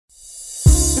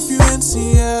in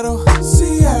Seattle,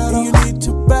 and you need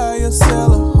to buy or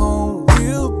sell a home,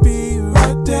 we'll be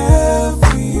right there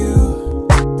for you.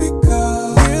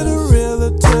 Because we're the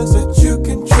realtors that you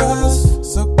can trust.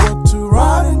 So go to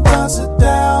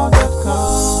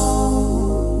ronanddonsitdown.com.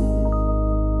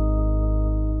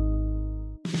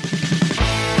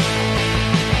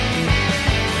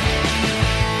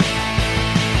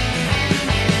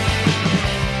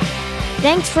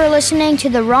 Thanks for listening to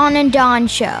the Ron and Don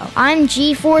Show. I'm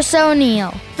G-Force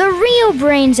O'Neill, the real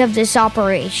brains of this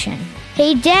operation.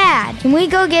 Hey, Dad, can we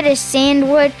go get a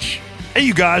sandwich? Hey,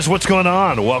 you guys, what's going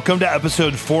on? Welcome to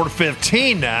episode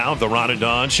 415 now of the Ron and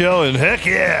Don Show. And heck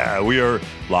yeah, we are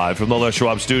live from the Les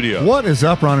Schwab studio. What is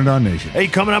up, Ron and Don Nation? Hey,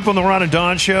 coming up on the Ron and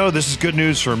Don Show, this is good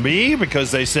news for me because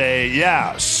they say,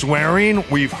 yeah, swearing,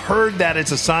 we've heard that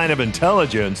it's a sign of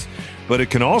intelligence, but it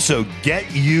can also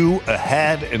get you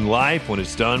ahead in life when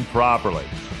it's done properly.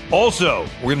 Also,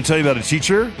 we're going to tell you about a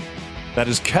teacher that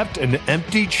has kept an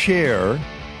empty chair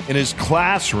in his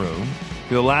classroom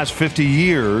for the last 50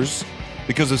 years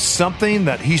because of something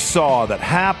that he saw that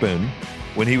happened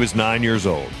when he was 9 years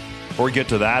old. Before we get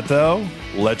to that, though,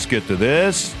 let's get to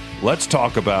this. Let's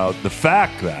talk about the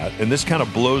fact that, and this kind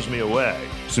of blows me away,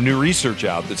 some new research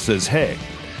out that says, hey,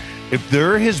 if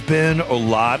there has been a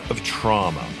lot of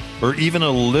trauma, or even a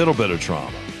little bit of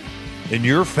trauma in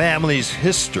your family's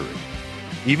history,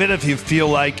 even if you feel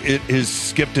like it has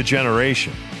skipped a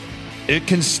generation, it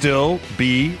can still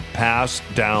be passed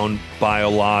down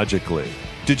biologically.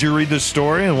 Did you read this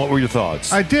story, and what were your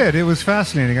thoughts? I did. It was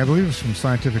fascinating. I believe it was from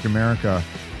Scientific America.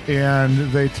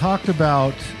 And they talked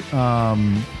about,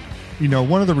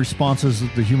 one of the responses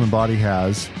that the human body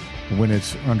has when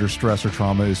it's under stress or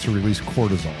trauma is to release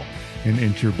cortisol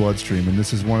into your bloodstream. And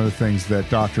this is one of the things that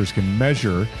doctors can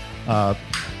measure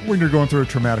when you're going through a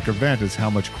traumatic event is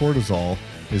how much cortisol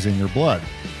is in your blood.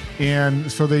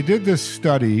 And so they did this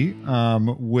study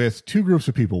with two groups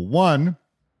of people.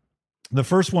 The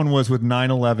first one was with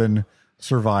 9/11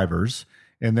 survivors.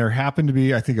 And there happened to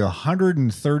be, I think,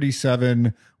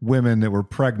 137 women that were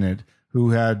pregnant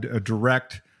who had a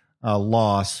direct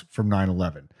loss from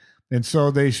 9/11. And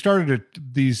so they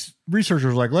these researchers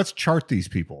were like, let's chart these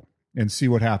people and see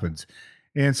what happens.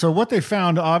 And so what they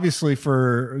found, obviously,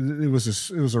 it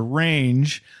was a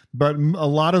range, but a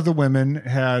lot of the women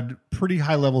had pretty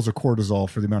high levels of cortisol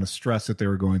for the amount of stress that they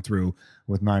were going through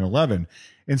with 9/11.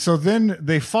 And so then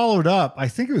they followed up, I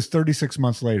think it was 36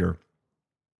 months later.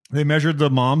 They measured the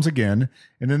moms again,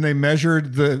 and then they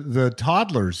measured the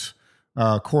toddlers'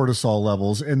 cortisol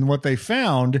levels. And what they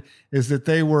found is that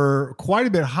they were quite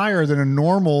a bit higher than a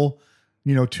normal,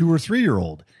 2 or 3 year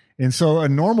old. And so a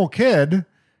normal kid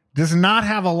does not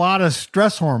have a lot of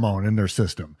stress hormone in their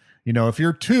system. If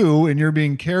you're 2 and you're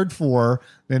being cared for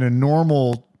in a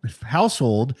normal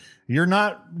household, you're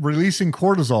not releasing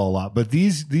cortisol a lot, but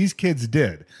these kids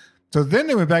did. So then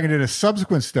they went back and did a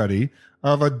subsequent study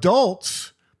of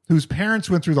adults whose parents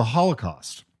went through the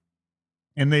Holocaust.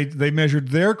 And they measured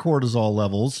their cortisol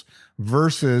levels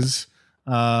versus,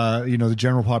 the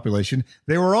general population.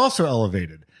 They were also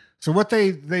elevated. So what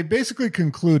they basically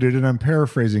concluded, and I'm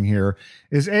paraphrasing here,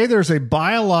 is there's a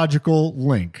biological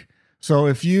link. So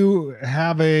if you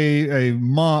have a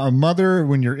mother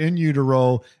when you're in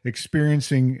utero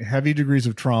experiencing heavy degrees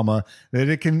of trauma, that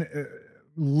it can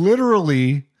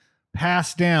literally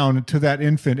pass down to that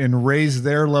infant and raise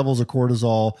their levels of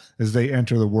cortisol as they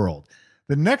enter the world.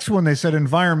 The next one, they said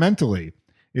environmentally,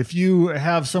 if you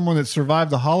have someone that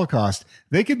survived the Holocaust,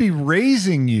 they could be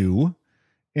raising you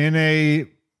in a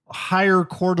higher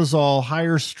cortisol,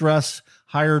 higher stress,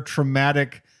 higher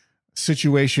traumatic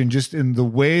situation, just in the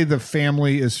way the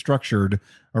family is structured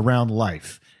around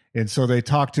life. And so they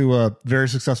talked to a very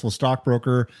successful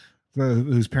stockbroker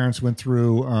whose parents went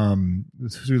through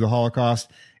the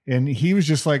Holocaust. And he was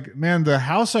just like, man, the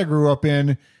house I grew up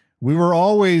in, we were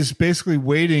always basically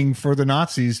waiting for the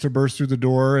Nazis to burst through the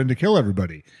door and to kill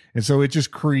everybody. And so it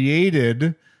just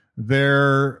created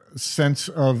their sense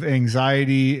of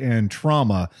anxiety and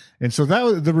trauma. And so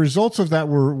the results of that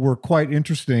were quite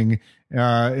interesting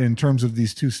in terms of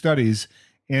these two studies.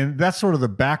 And that's sort of the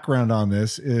background on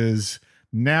this is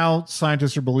now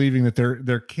scientists are believing that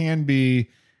there can be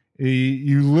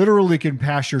you literally can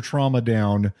pass your trauma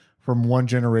down from one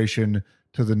generation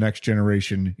to the next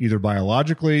generation, either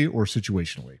biologically or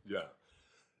situationally. Yeah.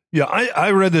 Yeah,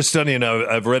 I read this study, and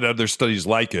I've read other studies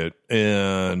like it,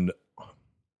 and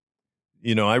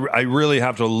I really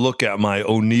have to look at my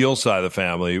O'Neill side of the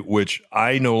family, which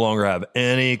I no longer have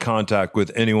any contact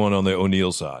with anyone on the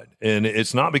O'Neill side. And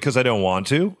it's not because I don't want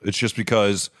to. It's just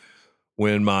because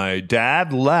when my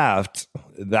dad left,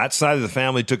 that side of the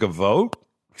family took a vote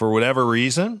for whatever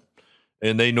reason.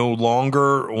 and they no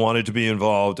longer wanted to be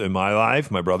involved in my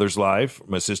life, my brother's life,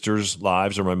 my sister's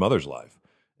lives, or my mother's life.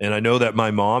 And I know that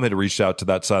my mom had reached out to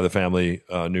that side of the family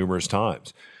numerous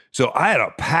times. So I had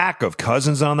a pack of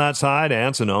cousins on that side,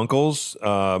 aunts and uncles.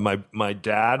 My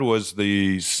dad was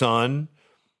the son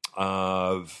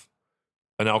of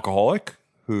an alcoholic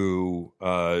who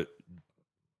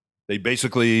they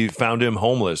basically found him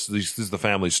homeless. This is the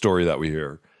family story that we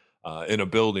hear. In a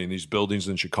building, these buildings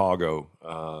in Chicago,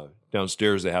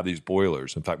 downstairs they have these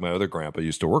boilers. In fact, my other grandpa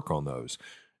used to work on those,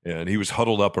 and he was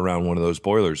huddled up around one of those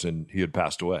boilers, and he had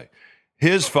passed away.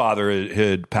 His father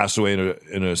had passed away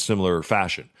in a similar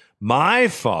fashion. My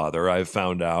father, I've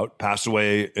found out, passed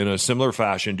away in a similar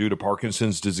fashion due to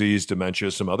Parkinson's disease,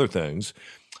 dementia, some other things,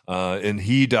 and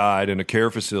he died in a care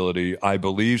facility, I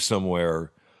believe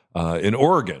somewhere in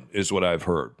Oregon, is what I've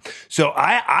heard. So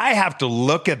I have to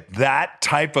look at that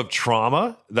type of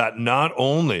trauma that not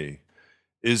only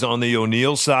is on the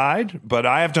O'Neill side, but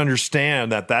I have to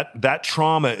understand that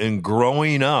trauma in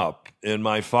growing up in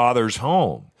my father's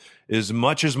home, as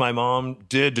much as my mom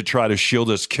did to try to shield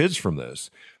us kids from this,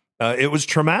 it was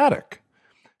traumatic.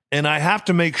 And I have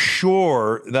to make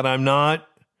sure that I'm not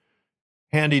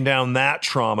handing down that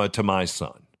trauma to my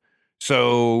son.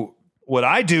 So what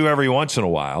I do every once in a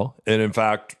while, and in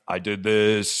fact, I did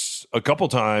this a couple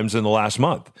times in the last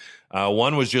month.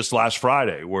 One was just last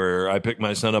Friday, where I picked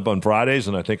my son up on Fridays,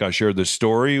 and I think I shared this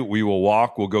story. We will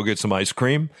walk, we'll go get some ice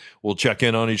cream, we'll check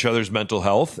in on each other's mental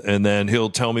health, and then he'll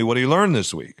tell me what he learned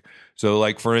this week. So,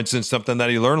 like, for instance, something that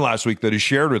he learned last week that he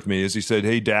shared with me is he said,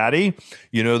 "Hey, Daddy,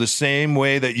 you know, the same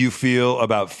way that you feel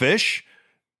about fish,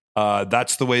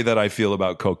 that's the way that I feel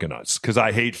about coconuts, because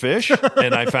I hate fish."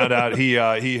 And I found out he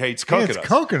hates coconuts. It's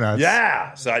coconuts.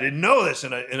 Yeah. So I didn't know this.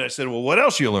 And I said, "Well, what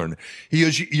else you learned?" He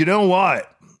goes, "You know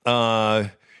what?"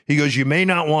 He goes, "You may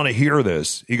not want to hear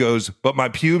this." He goes, "But my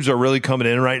pubes are really coming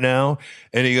in right now."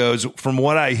 And he goes, "From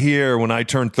what I hear, when I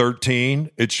turn 13,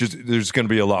 it's just, there's going to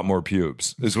be a lot more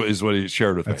pubes," is what he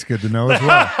shared with me. That's good to know as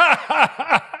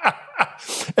well.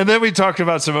 And then we talked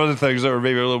about some other things that were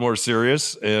maybe a little more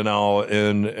serious, and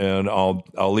I'll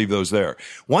leave those there.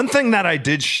 One thing that I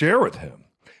did share with him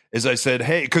is I said,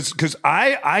 "Hey," because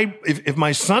if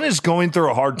my son is going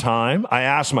through a hard time, I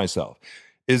ask myself,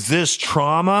 is this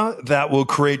trauma that will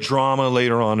create drama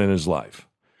later on in his life?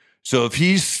 So if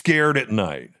he's scared at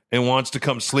night and wants to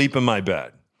come sleep in my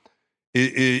bed,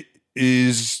 is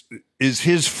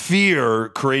his fear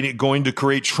going to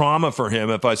create trauma for him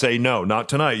if I say, "No, not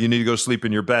tonight. You need to go sleep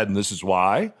in your bed, and this is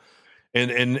why"?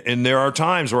 And there are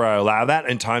times where I allow that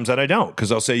and times that I don't,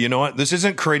 because I'll say, "You know what? This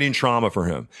isn't creating trauma for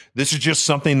him. This is just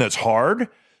something that's hard,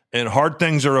 and hard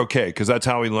things are okay, because that's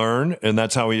how we learn, and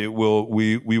that's how we will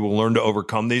learn to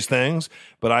overcome these things."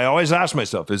 But I always ask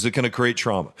myself, is it going to create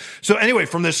trauma? So anyway,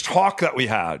 from this talk that we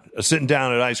had, sitting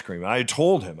down at ice cream, I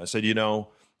told him, I said, you know,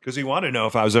 because he wanted to know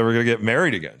if I was ever going to get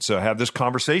married again. So I had this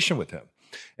conversation with him.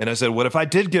 And I said, what if I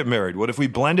did get married? What if we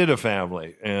blended a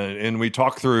family? And we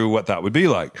talked through what that would be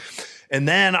like. And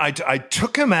then I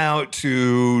took him out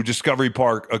to Discovery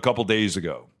Park a couple days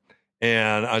ago.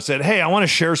 And I said, "Hey, I want to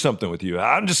share something with you."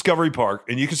 Out in Discovery Park,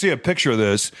 and you can see a picture of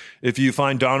this if you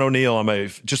find Don O'Neill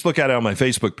just look at it on my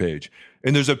Facebook page.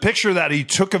 And there's a picture that he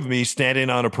took of me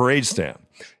standing on a parade stand.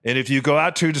 And if you go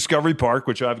out to Discovery Park,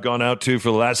 which I've gone out to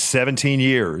for the last 17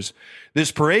 years,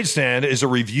 this parade stand is a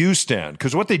review stand.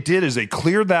 Because what they did is they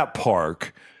cleared that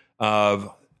park of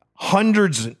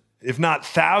hundreds, if not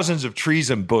thousands, of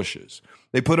trees and bushes.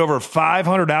 They put over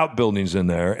 500 outbuildings in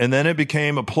there, and then it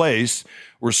became a place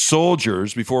where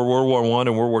soldiers, before World War I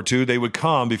and World War II, they would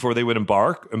come before they would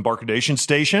embarkation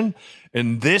station.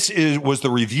 And this was the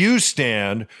review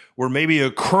stand where maybe a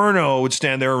colonel would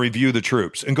stand there and review the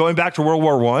troops. And going back to World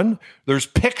War I, there's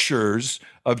pictures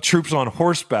of troops on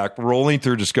horseback rolling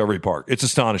through Discovery Park. It's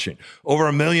astonishing. Over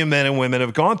 1 million men and women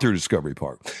have gone through Discovery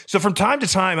Park. So from time to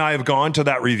time, I have gone to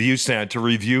that review stand to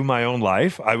review my own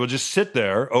life. I will just sit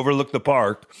there, overlook the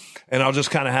park, and I'll just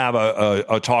kind of have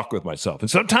a talk with myself. And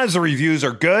sometimes the reviews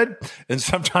are good, and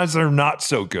sometimes they're not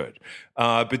so good.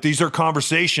 But these are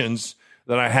conversations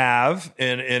that I have,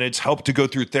 and it's helped to go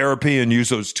through therapy and use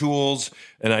those tools.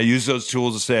 And I use those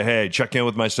tools to say, "Hey, check in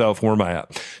with myself. Where am I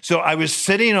at?" So I was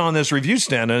sitting on this review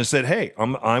stand, and I said, "Hey,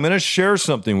 I'm going to share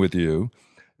something with you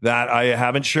that I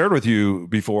haven't shared with you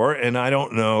before, and I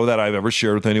don't know that I've ever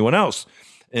shared with anyone else."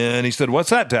 And he said, "What's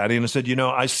that, Daddy?" And I said, "You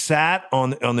know, I sat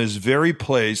on this very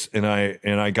place, and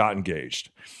I got engaged,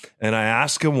 and I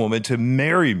asked a woman to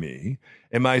marry me.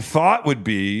 And my thought would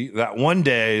be that one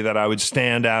day that I would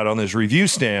stand out on this review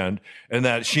stand, and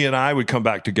that she and I would come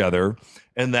back together,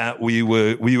 and that we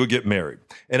would get married."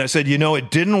 And I said, "You know,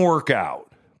 it didn't work out,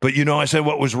 But, I said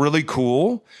what was really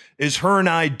cool is her and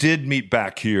I did meet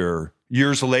back here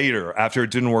years later after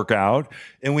it didn't work out.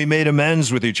 And we made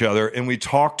amends with each other and we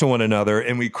talked to one another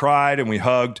and we cried and we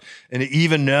hugged. And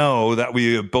even though that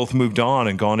we both moved on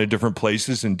and gone to different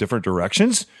places in different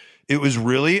directions, it was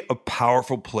really a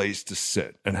powerful place to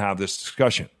sit and have this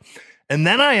discussion. And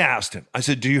then I asked him, I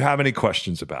said, do you have any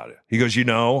questions about it? He goes,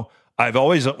 I've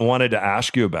always wanted to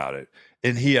ask you about it.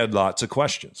 And he had lots of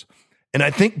questions. And I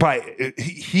think by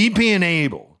he being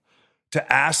able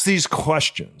to ask these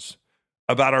questions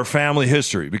about our family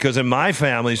history, because in my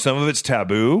family, some of it's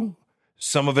taboo,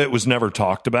 some of it was never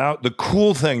talked about. The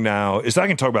cool thing now is I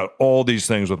can talk about all these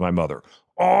things with my mother,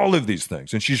 all of these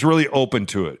things. And she's really open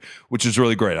to it, which is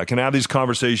really great. I can have these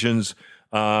conversations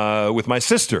with my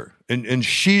sister, and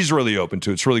she's really open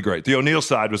to it. It's really great. The O'Neill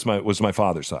side was my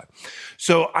father's side.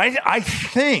 So I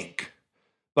think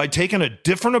by taking a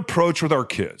different approach with our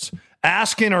kids,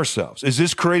 asking ourselves, is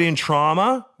this creating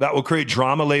trauma that will create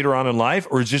drama later on in life?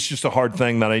 Or is this just a hard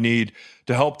thing that I need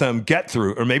to help them get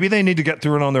through? Or maybe they need to get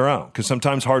through it on their own, because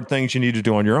sometimes hard things you need to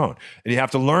do on your own. And you have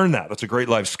to learn that. That's a great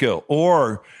life skill.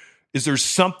 Or is there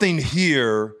something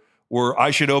here where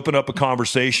I should open up a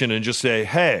conversation and just say,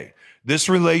 hey, this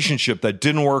relationship that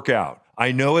didn't work out,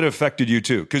 I know it affected you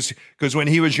too. Because when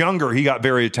he was younger, he got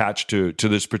very attached to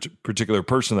this particular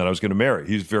person that I was going to marry.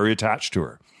 He's very attached to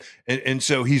her. And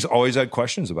so he's always had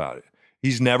questions about it.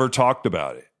 He's never talked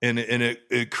about it. And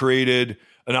it created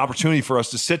an opportunity for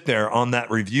us to sit there on that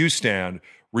review stand,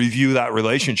 review that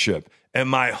relationship. And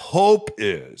my hope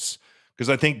is, because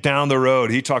I think down the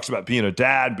road, he talks about being a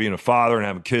dad, being a father, and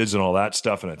having kids and all that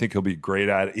stuff. And I think he'll be great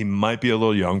at it. He might be a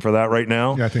little young for that right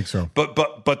now. Yeah, I think so. But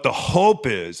the hope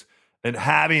is, in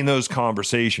having those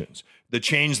conversations, the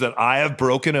change that I have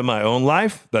broken in my own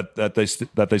life, that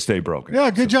they stay broken. Yeah,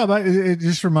 good job. It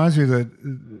just reminds me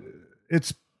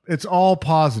that it's all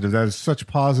positive. That is such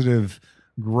positive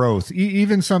growth.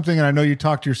 Even something, and I know you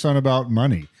talked to your son about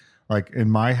money. Like in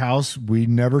my house, we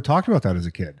never talked about that as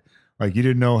a kid. Like you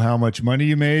didn't know how much money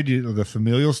you made, the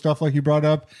familial stuff like you brought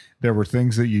up. There were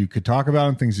things that you could talk about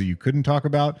and things that you couldn't talk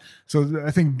about. So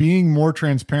I think being more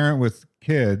transparent with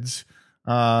kids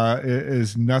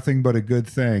is nothing but a good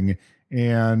thing.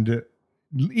 And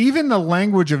even the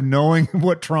language of knowing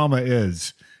what trauma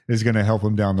is going to help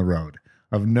him down the road,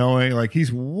 of knowing, like,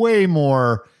 he's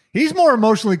more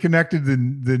emotionally connected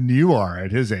than you are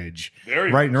at his age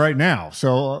right now.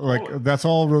 So like, that's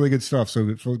all really good stuff.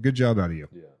 So good job out of you.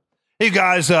 Yeah. Hey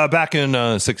guys, back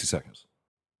in 60 seconds.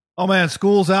 Oh man,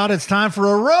 school's out. It's time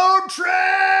for a road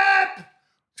trip.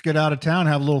 Let's get out of town,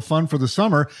 have a little fun for the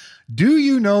summer. Do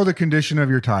you know the condition of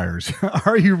your tires?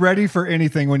 Are you ready for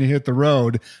anything when you hit the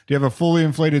road? Do you have a fully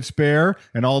inflated spare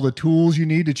and all the tools you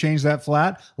need to change that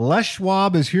flat? Les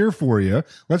Schwab is here for you.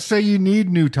 Let's say you need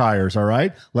new tires, all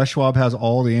right? Les Schwab has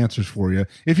all the answers for you.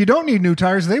 If you don't need new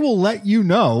tires, they will let you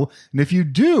know. And if you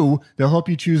do, they'll help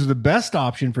you choose the best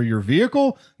option for your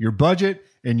vehicle, your budget,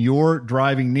 and your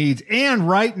driving needs. And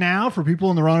right now, for people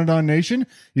in the Ron and Don Nation,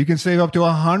 you can save up to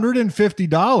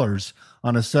 $150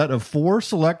 on a set of 4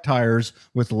 select tires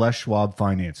with Les Schwab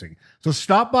financing. So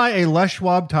stop by a Les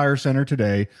Schwab Tire Center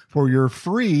today for your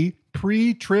free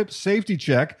pre-trip safety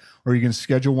check, or you can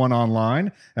schedule one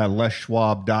online at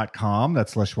leschwab.com.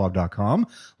 That's leschwab.com.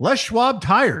 Les Schwab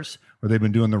Tires, where they've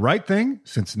been doing the right thing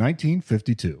since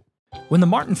 1952. When the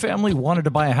Martin family wanted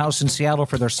to buy a house in Seattle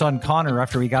for their son Connor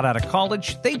after he got out of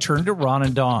college, they turned to Ron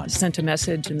and Don. Sent a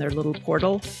message in their little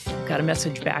portal, got a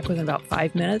message back within about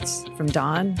 5 minutes from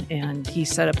Don, and he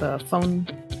set up a phone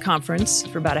conference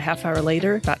for about a half hour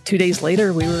later. About 2 days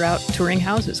later, we were out touring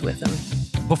houses with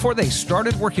him. Before they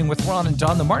started working with Ron and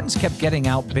Don, the Martins kept getting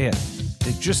outbid.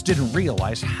 They just didn't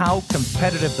realize how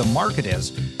competitive the market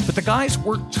is, but the guys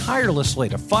worked tirelessly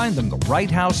to find them the right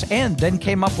house and then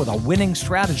came up with a winning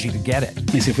strategy to get it.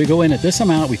 They say, if we go in at this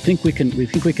amount, we think we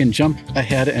can jump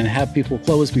ahead and have people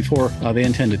close before they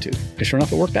intended to. And sure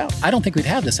enough, it worked out. I don't think we'd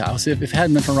have this house if it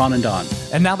hadn't been for Ron and Don.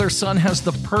 And now their son has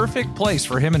the perfect place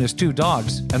for him and his 2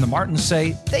 dogs, and the Martins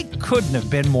say they couldn't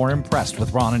have been more impressed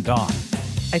with Ron and Don.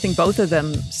 I think both of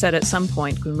them said at some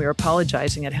point when we were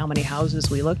apologizing at how many houses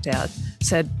we looked at,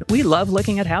 said, we love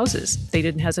looking at houses. They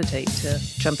didn't hesitate to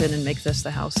jump in and make this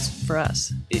the house for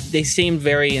us. They seemed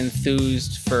very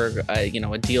enthused for a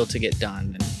deal to get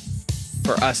done and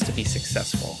for us to be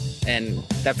successful. And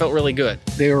that felt really good.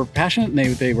 They were passionate,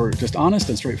 and they were just honest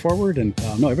and straightforward. And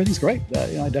no, everything's great.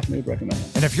 I definitely would recommend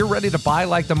it. And if you're ready to buy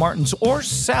like the Martins or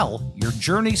sell, your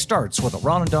journey starts with a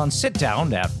Ron and Don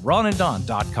sit-down at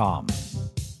ronanddon.com.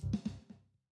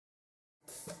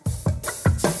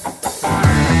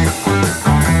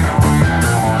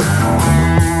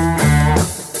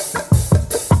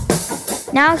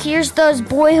 Now here's those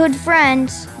boyhood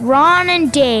friends, Ron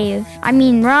and Dave. I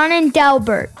mean, Ron and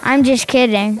Delbert. I'm just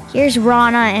kidding. Here's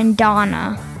Ronna and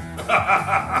Donna.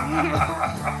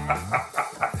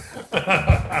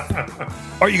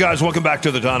 All right, you guys, welcome back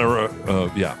to the Donna.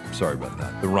 Sorry about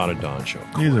that. The Ron and Don show.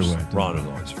 Either way. Ron is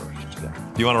always first. Yeah.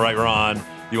 Do you want to write Ron?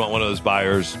 You want one of those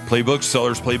buyers' playbooks,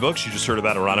 sellers' playbooks? You just heard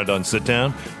about a Ron and Don sit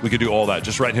down. We could do all that.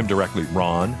 Just write him directly,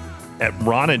 Ron at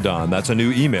Ron and Don. That's a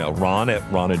new email, Ron at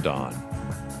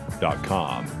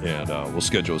ronanddon.com. And we'll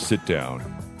schedule a sit down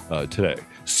today.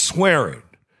 Swearing.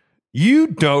 You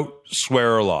don't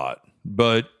swear a lot,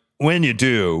 but when you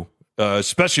do,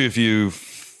 especially if you've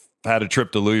had a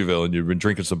trip to Louisville and you've been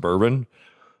drinking some bourbon,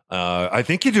 I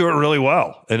think you do it really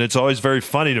well. And it's always very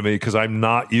funny to me because I'm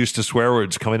not used to swear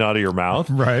words coming out of your mouth.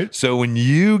 Right. So when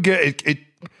you get it,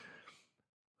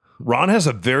 Ron has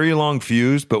a very long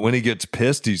fuse, but when he gets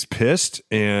pissed, he's pissed.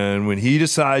 And when he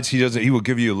decides he will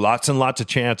give you lots and lots of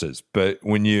chances. But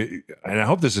when and I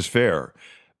hope this is fair,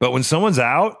 but when someone's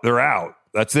out, they're out.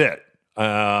 That's it.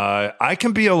 I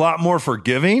can be a lot more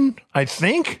forgiving, I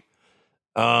think.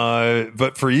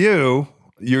 But for you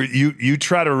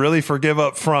try to really forgive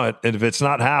up front, and if it's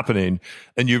not happening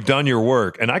and you've done your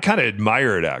work, and I kind of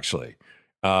admire it actually,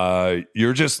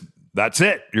 that's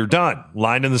it. You're done.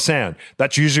 Line in the sand.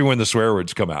 That's usually when the swear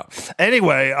words come out.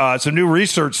 Anyway, some new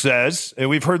research says, and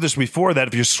we've heard this before, that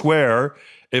if you swear,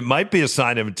 it might be a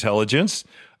sign of intelligence.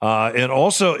 And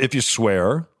also if you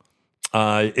swear,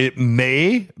 it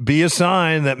may be a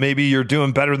sign that maybe you're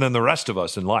doing better than the rest of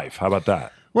us in life. How about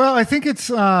that? Well, I think it's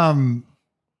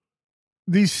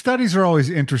these studies are always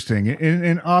interesting,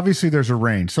 and obviously there's a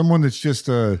range. Someone that's just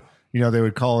they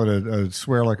would call it a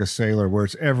swear like a sailor, where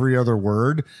it's every other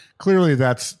word. Clearly,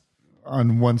 that's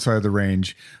on one side of the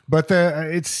range. But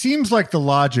it seems like the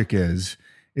logic is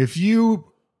if you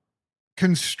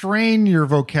constrain your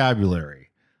vocabulary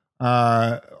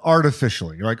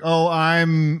artificially, like, oh,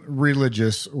 I'm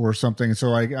religious or something,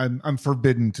 so I'm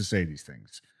forbidden to say these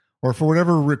things. Or for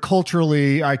whatever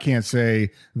culturally, I can't say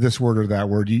this word or that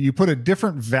word. You put a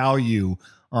different value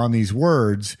on these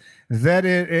words that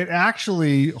it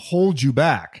actually holds you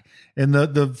back. And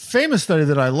the famous study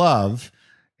that I love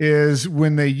is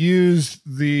when they use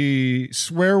the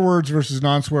swear words versus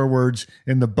non-swear words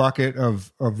in the bucket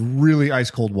of really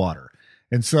ice cold water.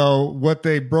 And so what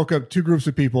they broke up two groups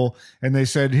of people, and they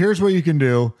said, here's what you can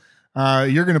do.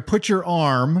 You're going to put your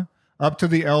arm up to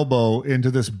the elbow into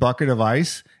this bucket of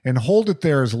ice and hold it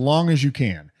there as long as you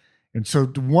can. And so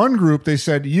to one group, they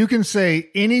said, you can say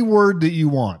any word that you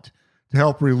want to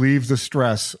help relieve the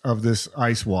stress of this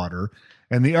ice water.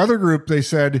 And the other group, they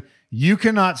said, you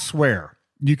cannot swear.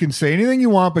 You can say anything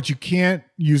you want, but you can't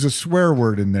use a swear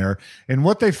word in there. And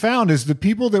what they found is the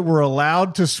people that were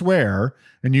allowed to swear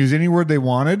and use any word they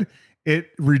wanted,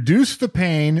 it reduced the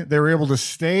pain. They were able to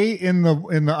stay in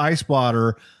the ice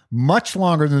water much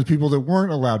longer than the people that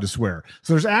weren't allowed to swear.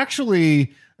 So there's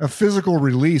actually a physical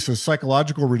release, a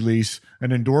psychological release,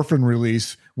 an endorphin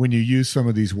release when you use some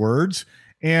of these words.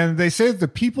 And they say that the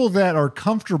people that are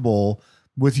comfortable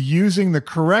with using the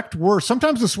correct word,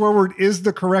 sometimes the swear word is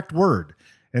the correct word.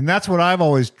 And that's what I've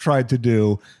always tried to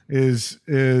do is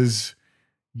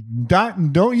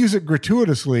don't use it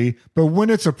gratuitously, but when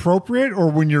it's appropriate or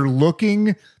when you're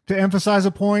looking to emphasize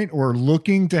a point or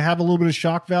looking to have a little bit of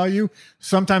shock value,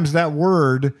 sometimes that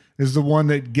word is the one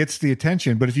that gets the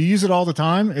attention. But if you use it all the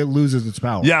time, it loses its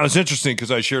power. Yeah, it was interesting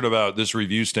because I shared about this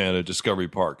review stand at Discovery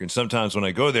Park. And sometimes when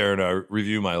I go there and I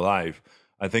review my life,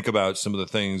 I think about some of the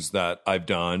things that I've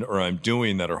done or I'm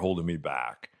doing that are holding me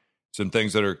back. Some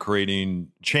things that are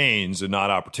creating chains and not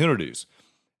opportunities.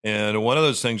 And one of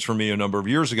those things for me a number of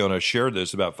years ago, and I shared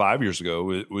this about 5 years ago,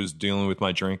 it was dealing with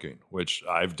my drinking, which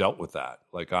I've dealt with that.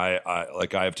 Like I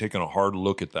have taken a hard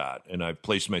look at that, and I've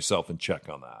placed myself in check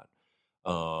on that.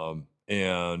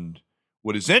 And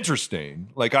what is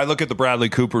interesting, like I look at the Bradley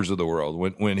Coopers of the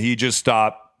world, when he just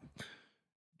stopped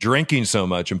drinking so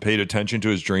much and paid attention to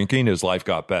his drinking, his life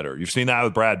got better. You've seen that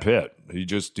with Brad Pitt.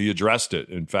 He addressed it.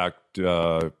 In fact,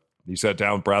 he sat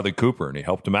down with Bradley Cooper and he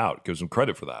helped him out, gives him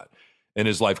credit for that. And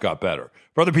his life got better.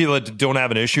 For other people that don't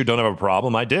have an issue, don't have a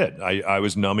problem, I did. I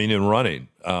was numbing and running.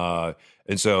 And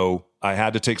so I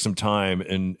had to take some time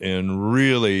and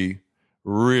really,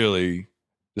 really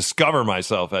discover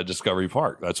myself at Discovery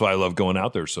Park. That's why I love going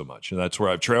out there so much. And that's where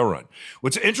I've trail run.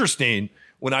 What's interesting,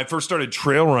 when I first started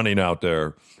trail running out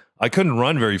there, I couldn't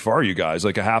run very far, you guys,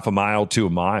 like a half a mile to a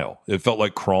mile. It felt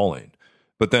like crawling.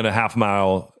 But then a half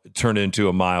mile turned into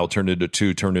a mile, turned into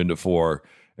 2, turned into 4.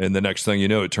 And the next thing you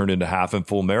know, it turned into half and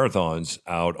full marathons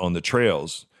out on the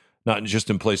trails, not just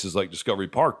in places like Discovery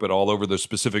Park, but all over the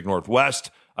Pacific Northwest.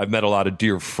 I've met a lot of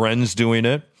dear friends doing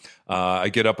it. I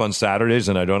get up on Saturdays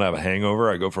and I don't have a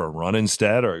hangover. I go for a run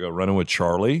instead, or I go running with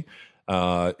Charlie.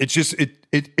 It's just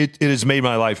it has made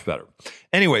my life better.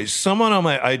 Anyway,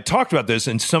 I talked about this,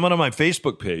 and someone on my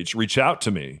Facebook page reached out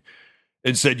to me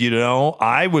and said,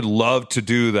 I would love to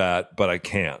do that, but I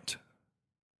can't.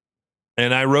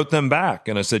 And I wrote them back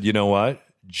and I said, you know what?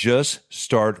 Just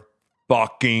start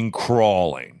fucking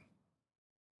crawling.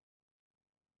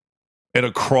 And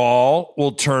a crawl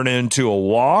will turn into a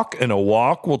walk, and a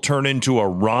walk will turn into a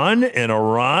run, and a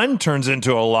run turns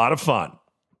into a lot of fun.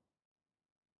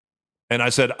 And I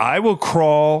said, I will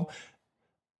crawl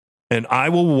and I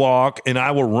will walk and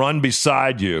I will run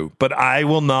beside you, but I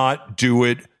will not do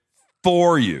it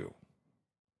for you.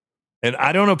 And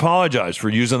I don't apologize for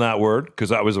using that word, because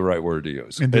that was the right word to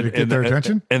use. And did it get their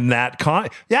attention? And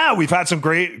yeah, we've had some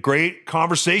great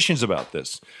conversations about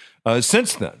this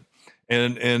since then.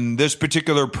 And this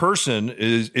particular person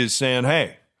is saying,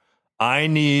 hey,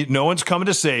 no one's coming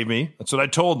to save me. That's what I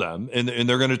told them. And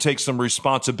they're going to take some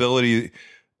responsibility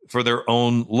for their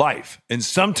own life. And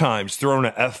sometimes throwing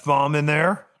an F-bomb in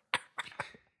there,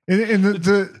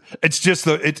 it's just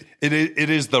it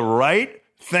is the right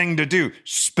thing to do,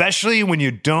 especially when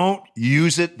you don't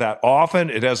use it that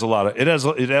often. It has a lot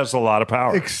of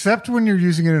power. Except when you're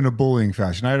using it in a bullying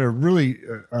fashion. I had a really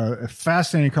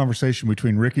fascinating conversation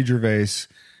between Ricky Gervais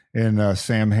and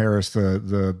Sam Harris,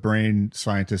 the brain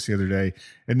scientist, the other day,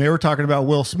 and they were talking about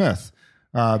Will Smith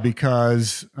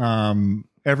because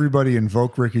everybody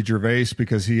invoked Ricky Gervais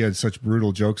because he had such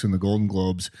brutal jokes in the Golden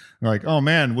Globes. They're like, oh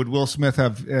man, would Will Smith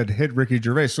had hit Ricky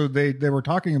Gervais? So they were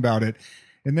talking about it.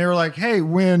 And they were like, hey,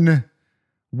 when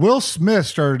Will Smith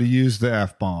started to use the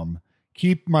F-bomb,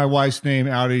 keep my wife's name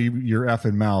out of your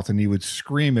effing mouth, and he would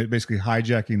scream it, basically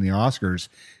hijacking the Oscars,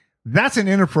 that's an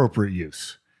inappropriate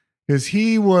use. Because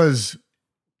he was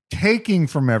taking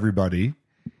from everybody.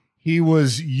 He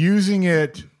was using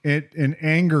it in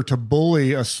anger to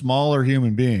bully a smaller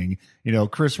human being.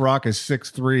 Chris Rock is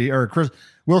 6'3", or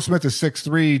Will Smith is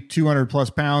 6'3", 200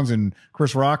 plus pounds, and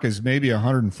Chris Rock is maybe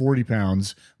 140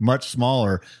 pounds, much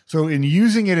smaller. So in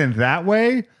using it in that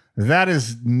way, that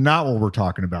is not what we're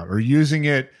talking about. Or using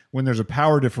it when there's a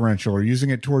power differential, or using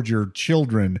it towards your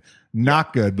children,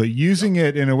 not good. But using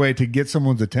it in a way to get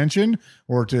someone's attention,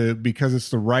 or because it's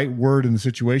the right word in the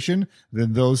situation,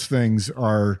 then those things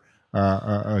are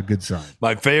a good sign.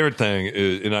 My favorite thing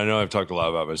is, and I know I've talked a lot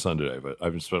about my son today, but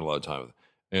I've been spending a lot of time with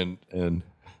him. And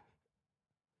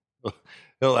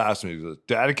he'll ask me, he goes,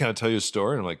 Daddy, can I tell you a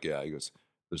story? And I'm like, yeah. He goes,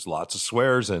 there's lots of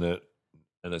swears in it.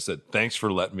 And I said, thanks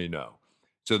for letting me know.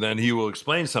 So then he will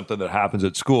explain something that happens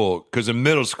at school, because in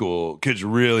middle school, kids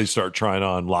really start trying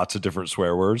on lots of different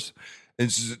swear words. And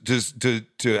just to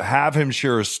have him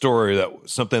share a story,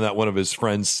 something that one of his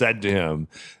friends said to him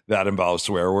that involves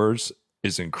swear words,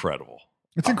 is incredible.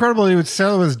 It's incredible. He would share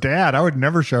it with his dad. I would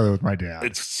never share it with my dad.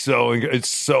 It's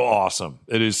so awesome.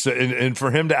 It is, and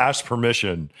for him to ask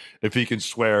permission if he can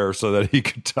swear so that he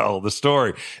could tell the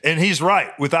story. And he's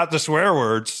right. Without the swear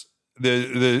words,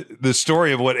 the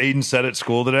story of what Aiden said at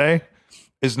school today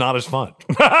is not as fun.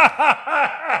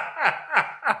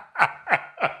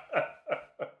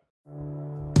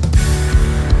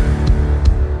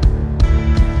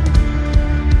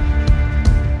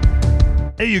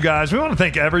 Hey, you guys, we want to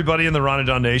thank everybody in the Ron and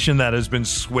Don Nation that has been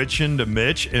switching to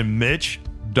Mitch and Mitch.loans.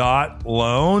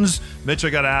 Mitch, I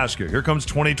got to ask you, here comes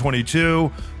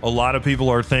 2022. A lot of people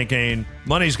are thinking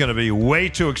money's going to be way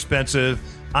too expensive.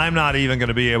 I'm not even going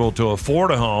to be able to afford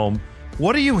a home.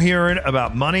 What are you hearing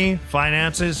about money,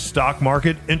 finances, stock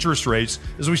market, interest rates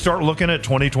as we start looking at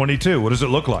 2022? What does it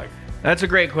look like? That's a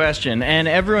great question, and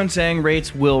everyone's saying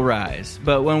rates will rise.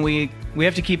 But when we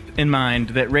have to keep in mind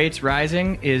that rates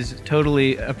rising is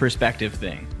totally a perspective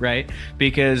thing, right?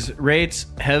 Because rates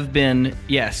have been,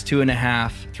 yes,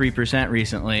 2.5%, 3%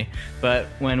 recently, but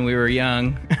when we were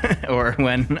young or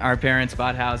when our parents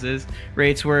bought houses,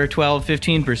 rates were 12%,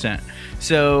 15%.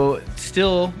 So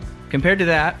still, compared to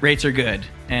that, rates are good.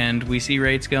 And we see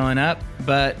rates going up,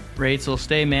 but rates will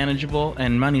stay manageable,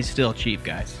 and money's still cheap,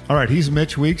 guys. All right, he's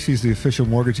Mitch Weeks. He's the official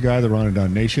mortgage guy of the Ron and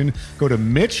Don Nation. Go to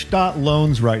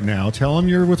Mitch.loans right now. Tell him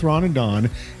you're with Ron and Don,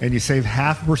 and you save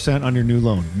 0.5% on your new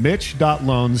loan.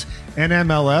 Mitch.loans,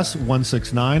 NMLS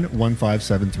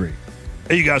 1691573.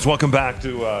 Hey, you guys, welcome back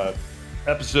to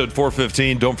episode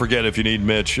 415. Don't forget, if you need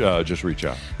Mitch, just reach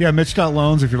out. Yeah,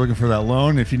 Mitch.loans if you're looking for that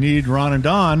loan. If you need Ron and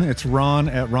Don, it's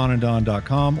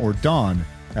ron@ronanddon.com or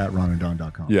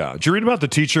don@ronanddon.com. Yeah. Did you read about the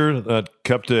teacher that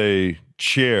kept a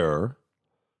chair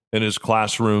in his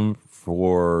classroom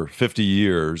for 50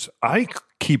 years? I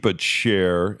keep a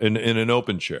chair in an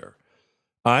open chair.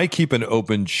 I keep an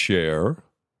open chair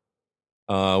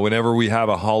whenever we have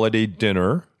a holiday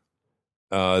dinner,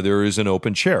 there is an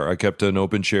open chair. I kept an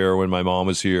open chair when my mom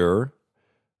was here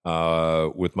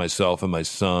with myself and my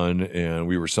son, and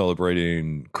we were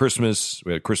celebrating Christmas.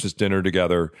 We had Christmas dinner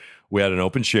together. We had an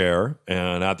open chair,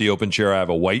 and at the open chair, I have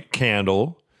a white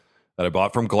candle that I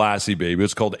bought from Glassy Baby.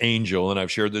 It's called Angel, and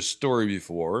I've shared this story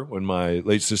before. When my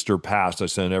late sister passed, I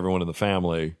sent everyone in the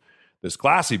family this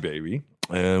Glassy Baby,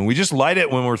 and we just light it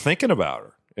when we're thinking about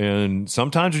her. And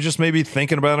sometimes we just maybe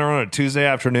thinking about her on a Tuesday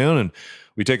afternoon, and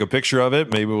we take a picture of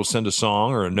it. Maybe we'll send a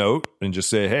song or a note and just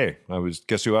say, hey,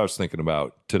 guess who I was thinking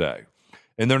about today?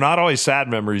 And they're not always sad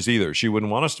memories either. She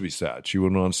wouldn't want us to be sad. She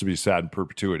wouldn't want us to be sad in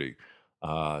perpetuity.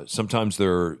 Sometimes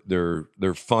they're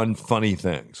fun, funny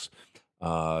things.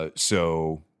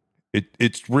 So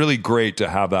it's really great to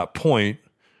have that point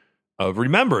of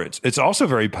remembrance. It's also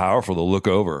very powerful to look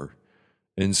over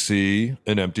and see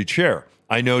an empty chair.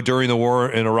 I know during the war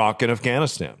in Iraq and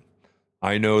Afghanistan,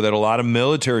 I know that a lot of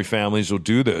military families will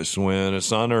do this when a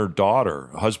son or daughter,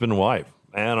 husband, wife,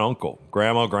 aunt, uncle,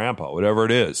 grandma, grandpa, whatever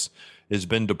it is, has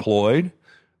been deployed.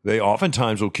 They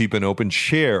oftentimes will keep an open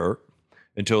chair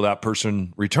until that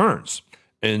person returns.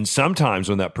 And sometimes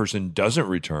when that person doesn't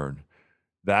return,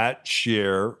 that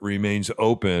chair remains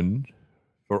open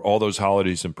for all those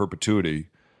holidays in perpetuity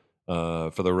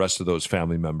for the rest of those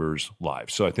family members'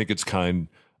 lives. So I think it's kind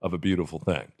of a beautiful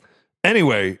thing.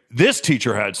 Anyway, this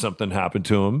teacher had something happen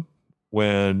to him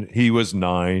when he was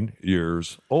 9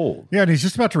 years old. Yeah, and he's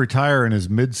just about to retire in his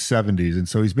mid-70s, and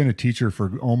so he's been a teacher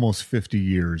for almost 50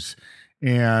 years.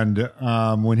 And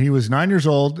when he was 9 years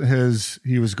old,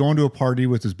 he was going to a party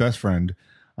with his best friend.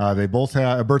 They both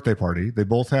had a birthday party. They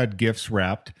both had gifts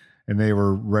wrapped, and they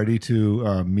were ready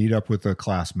to meet up with a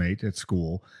classmate at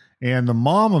school. And the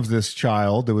mom of this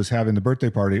child that was having the birthday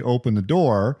party opened the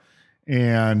door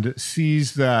and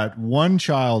sees that one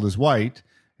child is white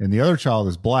and the other child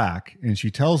is black. And she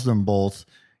tells them both,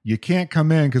 you can't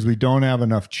come in because we don't have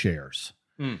enough chairs.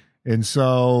 And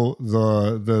so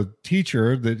the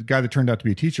teacher, the guy that turned out to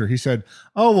be a teacher, he said,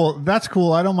 oh, well, that's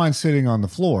cool. I don't mind sitting on the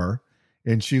floor.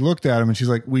 And she looked at him and she's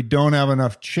like, we don't have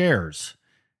enough chairs.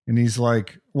 And he's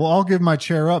like, well, I'll give my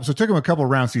chair up. So it took him a couple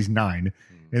of rounds. He's 9.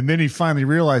 And then he finally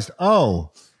realized,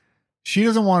 oh, she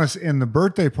doesn't want us in the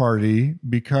birthday party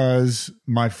because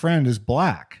my friend is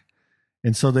black.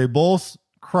 And so they both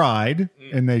cried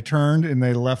and they turned and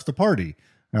they left the party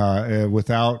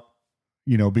without,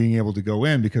 being able to go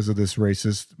in because of this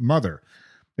racist mother.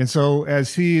 And so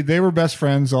they were best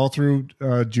friends all through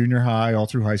junior high, all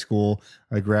through high school,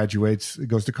 graduates,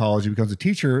 goes to college, he becomes a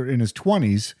teacher in his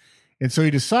 20s. And so he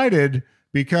decided,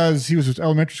 because he was with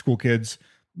elementary school kids,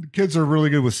 the kids are really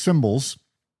good with symbols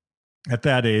at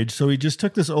that age. So he just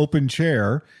took this open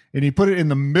chair and he put it in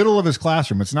the middle of his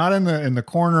classroom. It's not in the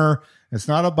corner. It's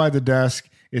not up by the desk.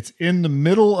 It's in the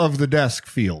middle of the desk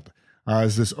field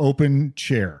is this open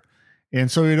chair.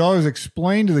 And so he'd always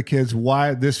explain to the kids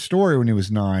why this story when he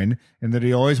was 9, and that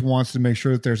he always wants to make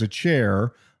sure that there's a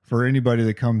chair for anybody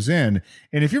that comes in.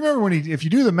 And if you remember if you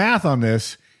do the math on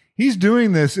this, he's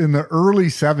doing this in the early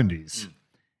 70s.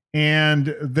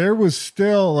 And there was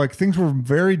still things were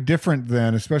very different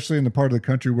then, especially in the part of the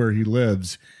country where he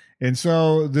lives. And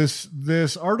so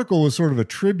this article was sort of a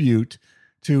tribute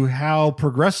to how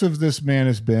progressive this man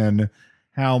has been,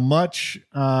 how much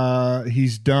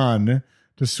he's done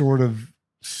to sort of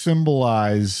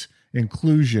symbolize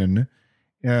inclusion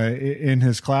in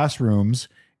his classrooms.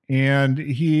 And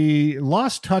he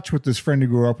lost touch with this friend he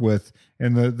grew up with,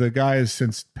 and the guy has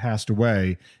since passed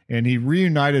away. And he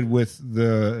reunited with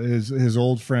his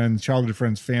old friend, childhood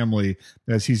friend's family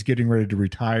as he's getting ready to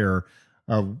retire.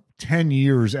 10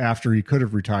 years after he could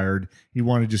have retired, he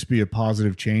wanted to just be a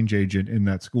positive change agent in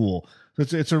that school.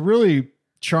 So it's a really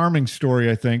charming story,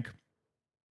 I think.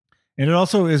 And it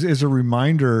also is a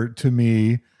reminder to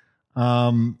me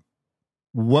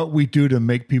what we do to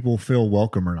make people feel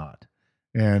welcome or not,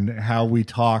 and how we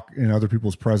talk in other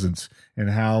people's presence,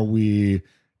 and how we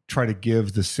try to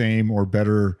give the same or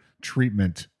better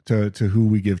treatment to who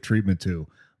we give treatment to.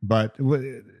 But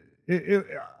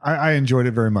I enjoyed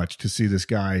it very much to see this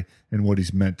guy and what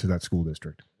he's meant to that school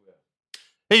district.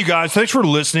 Hey, you guys, thanks for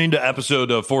listening to episode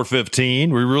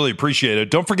 415. We really appreciate it.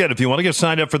 Don't forget, if you want to get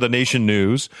signed up for the Nation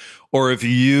News, or if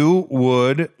you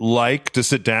would like to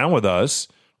sit down with us,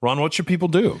 Ron, what should people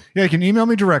do? Yeah, you can email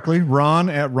me directly,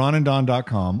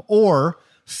 ron@ronanddon.com, or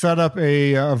set up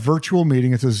a virtual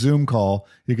meeting. It's a Zoom call.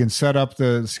 You can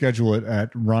schedule it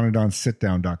at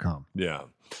ronanddonsitdown.com. Yeah.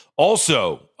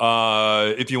 Also,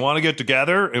 if you want to get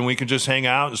together and we can just hang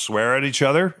out and swear at each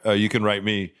other, you can write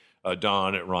me,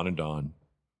 Don@ronanddon.com.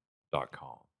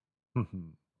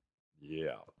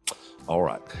 Yeah. All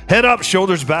right. Head up,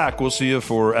 shoulders back. We'll see you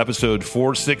for episode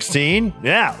 416.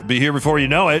 Yeah, be here before you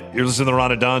know it. You're listening to the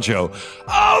Ron and Don Show.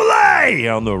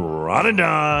 Olay! On the Ron and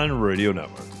Don Radio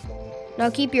Network. Now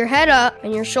keep your head up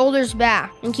and your shoulders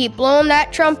back. And keep blowing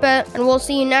that trumpet, and we'll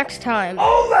see you next time.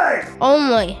 Olay!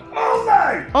 Only.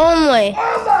 Olay! Only.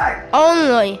 Olay!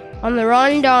 Only on the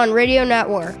Ron and Don Radio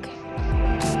Network.